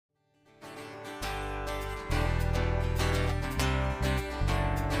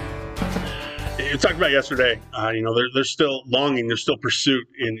We talked about yesterday, there's still longing, there's still pursuit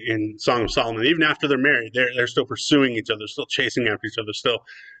in Song of Solomon. Even after they're married, they're still pursuing each other, still chasing after each other, still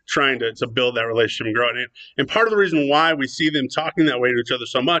trying to build that relationship and grow it. And part of the reason why we see them talking that way to each other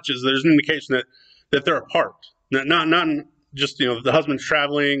so much is there's an indication that they're apart. Not just, the husband's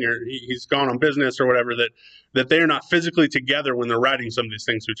traveling or he's gone on business or whatever, that they are not physically together when they're writing some of these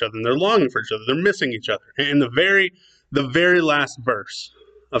things to each other, and they're longing for each other. They're missing each other. And the very last verse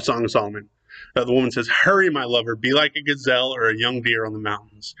of Song of Solomon, the woman says, "Hurry, my lover, be like a gazelle or a young deer on the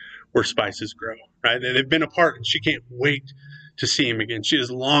mountains where spices grow." Right? They've been apart, and she can't wait to see him again. She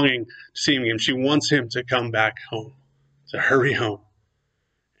is longing to see him again. She wants him to come back home, to hurry home.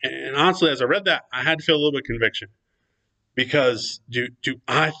 And honestly, as I read that, I had to feel a little bit of conviction, because do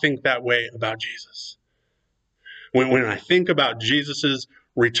I think that way about Jesus? When I think about Jesus's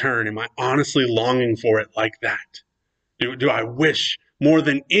return, am I honestly longing for it like that? Do I wish more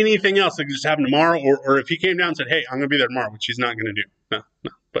than anything else that could just happen tomorrow? Or if he came down and said, "Hey, I'm going to be there tomorrow," which he's not going to do. No.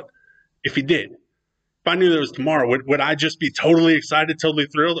 But if he did, if I knew there was tomorrow, would I just be totally excited, totally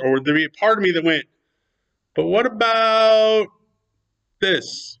thrilled? Or would there be a part of me that went, "But what about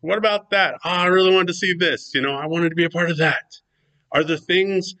this? What about that? Oh, I really wanted to see this. I wanted to be a part of that." Are there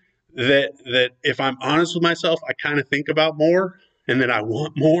things that if I'm honest with myself, I kind of think about more and that I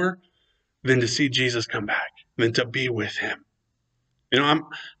want more than to see Jesus come back, than to be with him? I'm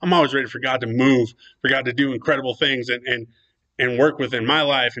always ready for God to move, for God to do incredible things and work within my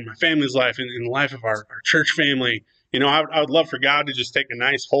life and my family's life and in the life of our church family. I would love for God to just take a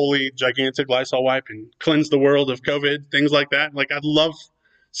nice, holy, gigantic Lysol wipe and cleanse the world of COVID, things like that. Like, I'd love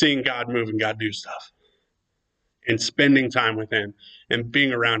seeing God move and God do stuff, and spending time with him and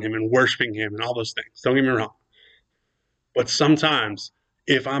being around him and worshiping him and all those things. Don't get me wrong. But sometimes,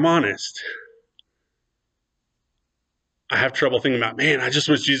 if I'm honest, I have trouble thinking about, man, I just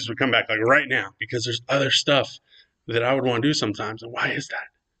wish Jesus would come back like right now, because there's other stuff that I would want to do sometimes. And why is that?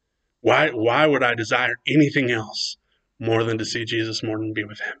 Why would I desire anything else more than to see Jesus, more than be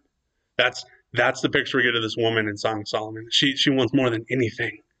with him? That's the picture we get of this woman in Song of Solomon. She wants more than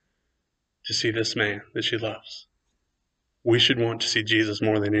anything to see this man that she loves. We should want to see Jesus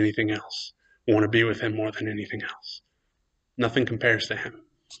more than anything else. We want to be with him more than anything else. Nothing compares to him.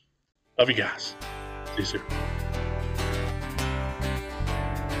 Love you guys. See you soon.